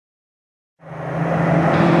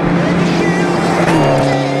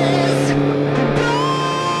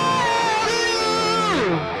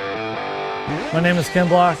My name is Ken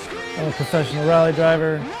Block. I'm a professional rally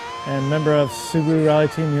driver and member of Subaru Rally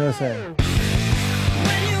Team USA.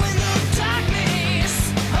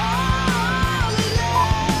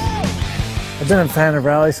 I've been a fan of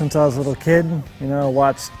rally since I was a little kid. You know,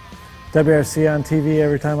 watched WRC on TV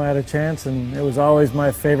every time I had a chance, and it was always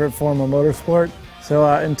my favorite form of motorsport.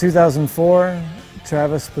 So in 2004,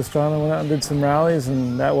 Travis Pastrana went out and did some rallies,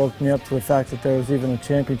 and that woke me up to the fact that there was even a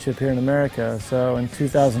championship here in America. So in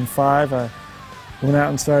 2005, I went out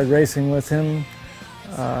and started racing with him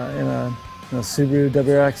in a Subaru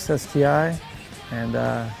WRX STI, and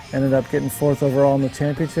ended up getting 4th overall in the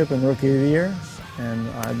championship and Rookie of the Year. And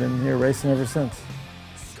I've been here racing ever since.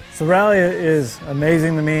 So rally is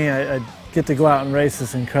amazing to me. I get to go out and race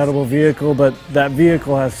this incredible vehicle, but that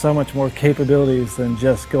vehicle has so much more capabilities than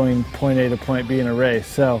just going point A to point B in a race.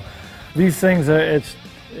 So these things, it's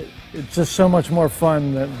just so much more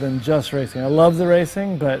fun than just racing. I love the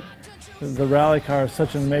racing, but the rally car is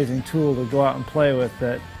such an amazing tool to go out and play with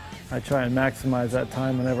that I try and maximize that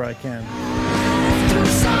time whenever I can.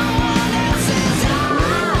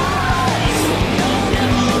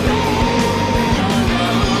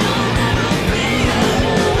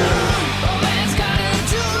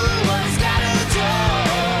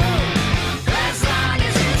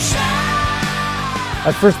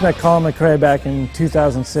 I first met Colin McRae back in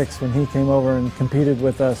 2006 when he came over and competed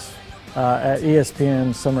with us at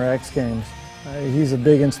ESPN Summer X Games. He's a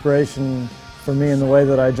big inspiration for me in the way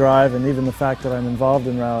that I drive and even the fact that I'm involved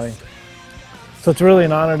in rally. So it's really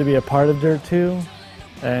an honor to be a part of Dirt 2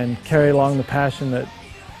 and carry along the passion that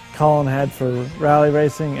Colin had for rally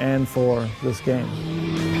racing and for this game.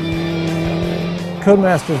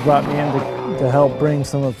 Codemasters brought me in to help bring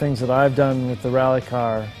some of the things that I've done with the rally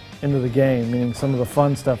car into the game, meaning some of the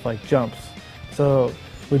fun stuff like jumps. So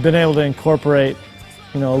we've been able to incorporate,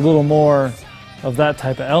 a little more of that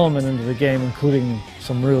type of element into the game, including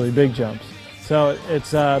some really big jumps. So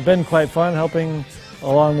it's been quite fun helping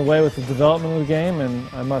along the way with the development of the game, and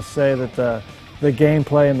I must say that the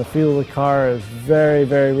gameplay and the feel of the car is very,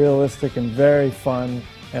 very realistic and very fun,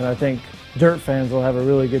 and I think Dirt fans will have a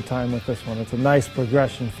really good time with this one. It's a nice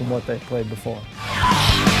progression from what they played before.